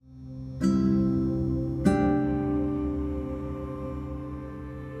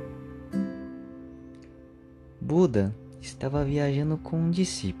Buda estava viajando com um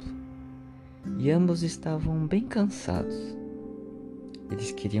discípulo e ambos estavam bem cansados.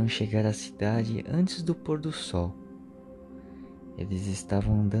 Eles queriam chegar à cidade antes do pôr do sol. Eles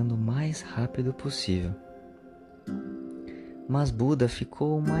estavam andando o mais rápido possível. Mas Buda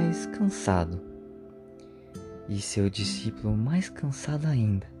ficou mais cansado e seu discípulo mais cansado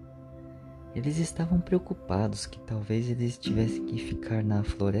ainda. Eles estavam preocupados que talvez eles tivessem que ficar na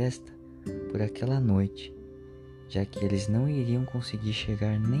floresta por aquela noite, já que eles não iriam conseguir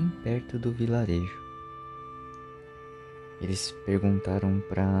chegar nem perto do vilarejo. Eles perguntaram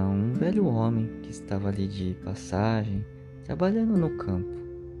para um velho homem que estava ali de passagem, trabalhando no campo: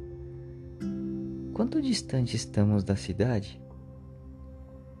 "Quanto distante estamos da cidade?"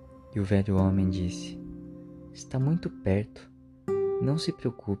 E o velho homem disse: "Está muito perto, não se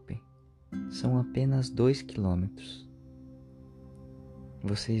preocupem, são apenas 2 quilômetros.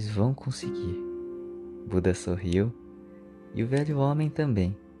 Vocês vão conseguir." Buda sorriu e o velho homem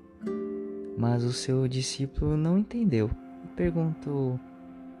também. Mas o seu discípulo não entendeu e perguntou: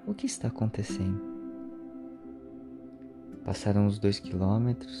 "O que está acontecendo?" Passaram os 2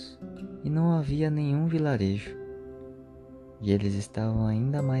 quilômetros e não havia nenhum vilarejo, e eles estavam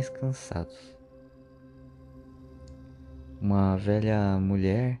ainda mais cansados. Uma velha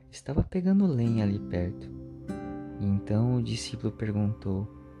mulher estava pegando lenha ali perto, e então o discípulo perguntou: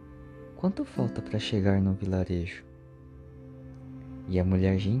 "Quanto falta para chegar no vilarejo?" E a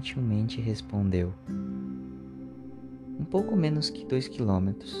mulher gentilmente respondeu: "Um pouco menos que 2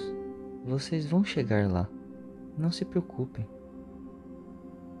 quilômetros. Vocês vão chegar lá, não se preocupem."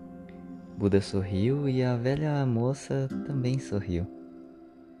 Buda sorriu e a velha moça também sorriu.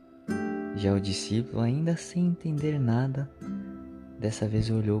 Já o discípulo, ainda sem entender nada, dessa vez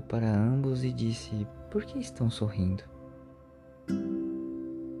olhou para ambos e disse: "Por que estão sorrindo?"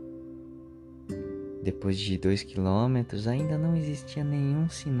 Depois de 2 quilômetros, ainda não existia nenhum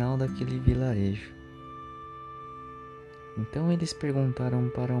sinal daquele vilarejo. Então eles perguntaram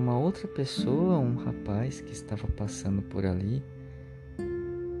para uma outra pessoa, um rapaz que estava passando por ali,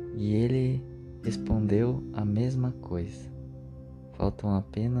 e ele respondeu a mesma coisa: "Faltam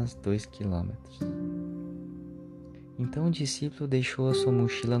apenas 2 quilômetros." Então o discípulo deixou a sua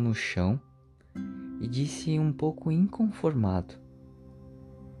mochila no chão e disse um pouco inconformado: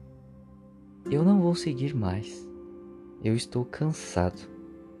 "Eu não vou seguir mais. Eu estou cansado.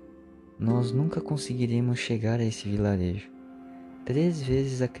 Nós nunca conseguiremos chegar a esse vilarejo. 3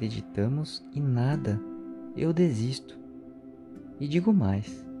 vezes acreditamos e nada. Eu desisto. E digo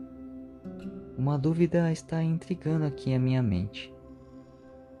mais. Uma dúvida está intrigando aqui a minha mente."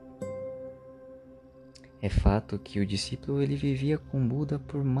 É fato que o discípulo ele vivia com Buda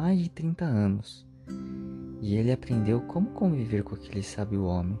por mais de 30 anos. E ele aprendeu como conviver com aquele sábio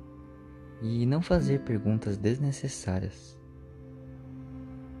homem e não fazer perguntas desnecessárias.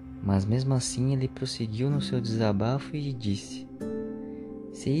 Mas mesmo assim ele prosseguiu no seu desabafo e disse: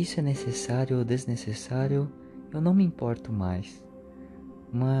 "Se isso é necessário ou desnecessário, eu não me importo mais.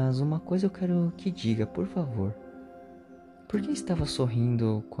 Mas uma coisa eu quero que diga, por favor. Por que estava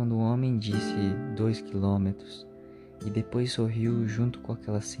sorrindo quando o homem disse 2 quilômetros e depois sorriu junto com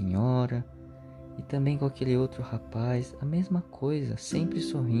aquela senhora e também com aquele outro rapaz, a mesma coisa, sempre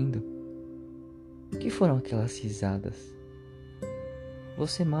sorrindo? O que foram aquelas risadas?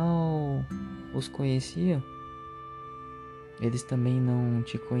 Você mal os conhecia? Eles também não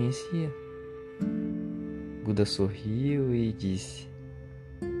te conheciam?" Buda sorriu e disse: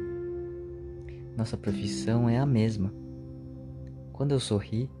 "Nossa profissão é a mesma. Quando eu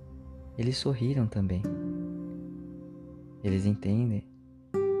sorri, eles sorriram também. Eles entendem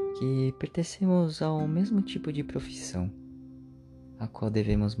que pertencemos ao mesmo tipo de profissão, a qual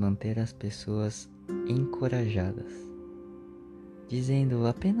devemos manter as pessoas encorajadas, dizendo: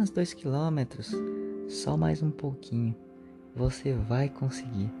 apenas 2 quilômetros, só mais um pouquinho, você vai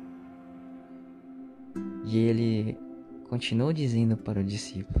conseguir." E ele continuou dizendo para o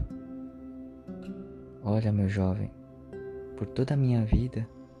discípulo: "Olha, meu jovem, por toda a minha vida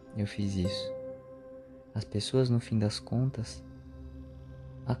eu fiz isso. As pessoas, no fim das contas,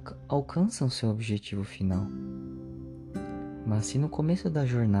 alcançam seu objetivo final. Mas se no começo da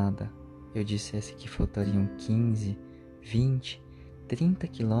jornada eu dissesse que faltariam 15, 20, 30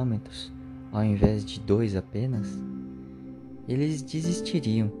 quilômetros ao invés de 2 apenas, eles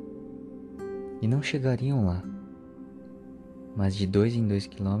desistiriam e não chegariam lá. Mas de 2 em 2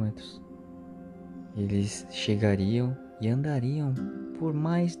 quilômetros, eles chegariam e andariam por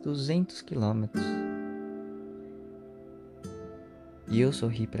mais 200 quilômetros. E eu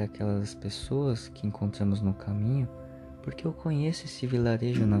sorri para aquelas pessoas que encontramos no caminho porque eu conheço esse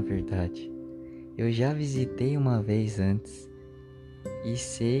vilarejo na verdade. Eu já visitei uma vez antes e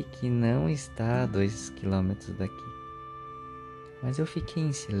sei que não está a 2 quilômetros daqui. Mas eu fiquei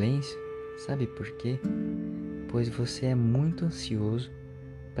em silêncio, sabe por quê? Pois você é muito ansioso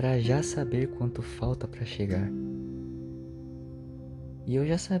para já saber quanto falta para chegar. E eu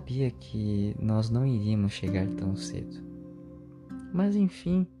já sabia que nós não iríamos chegar tão cedo. Mas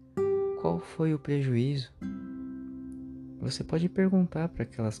enfim, qual foi o prejuízo? Você pode perguntar para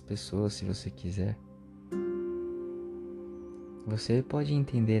aquelas pessoas se você quiser. Você pode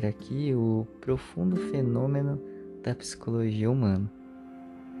entender aqui o profundo fenômeno da psicologia humana.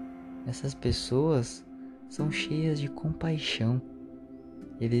 Essas pessoas são cheias de compaixão.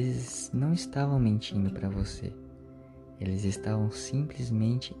 Eles não estavam mentindo para você. Eles estavam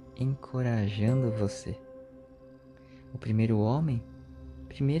simplesmente encorajando você. O primeiro homem,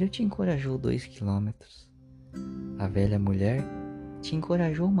 primeiro te encorajou 2 quilômetros. A velha mulher te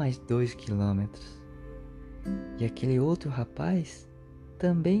encorajou mais 2 quilômetros. E aquele outro rapaz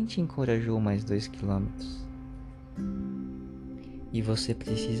também te encorajou mais 2 quilômetros. E você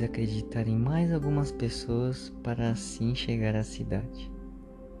precisa acreditar em mais algumas pessoas para assim chegar à cidade.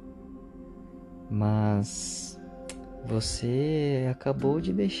 Mas você acabou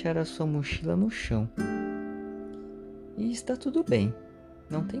de deixar a sua mochila no chão. E está tudo bem,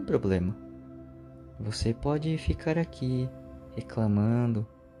 não tem problema. Você pode ficar aqui reclamando,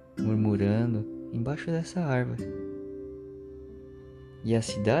 murmurando embaixo dessa árvore. E a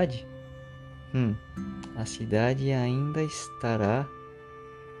cidade? A cidade ainda estará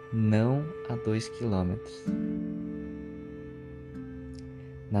não a 2 quilômetros.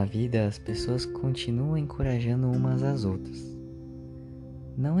 Na vida, as pessoas continuam encorajando umas às outras.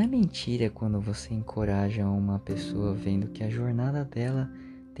 Não é mentira quando você encoraja uma pessoa vendo que a jornada dela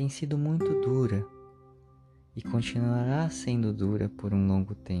tem sido muito dura e continuará sendo dura por um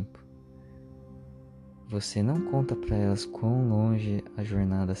longo tempo. Você não conta para elas quão longe a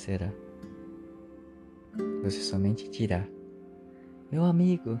jornada será. Você somente dirá: meu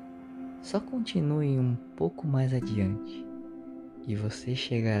amigo, só continue um pouco mais adiante e você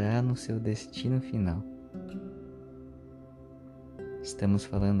chegará no seu destino final. Estamos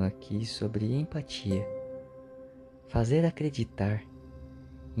falando aqui sobre empatia, fazer acreditar,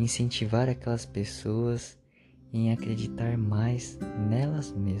 incentivar aquelas pessoas em acreditar mais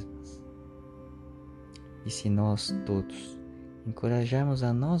nelas mesmas. E se nós todos encorajarmos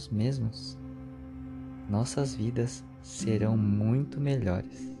a nós mesmos, nossas vidas serão muito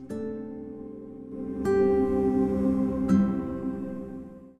melhores.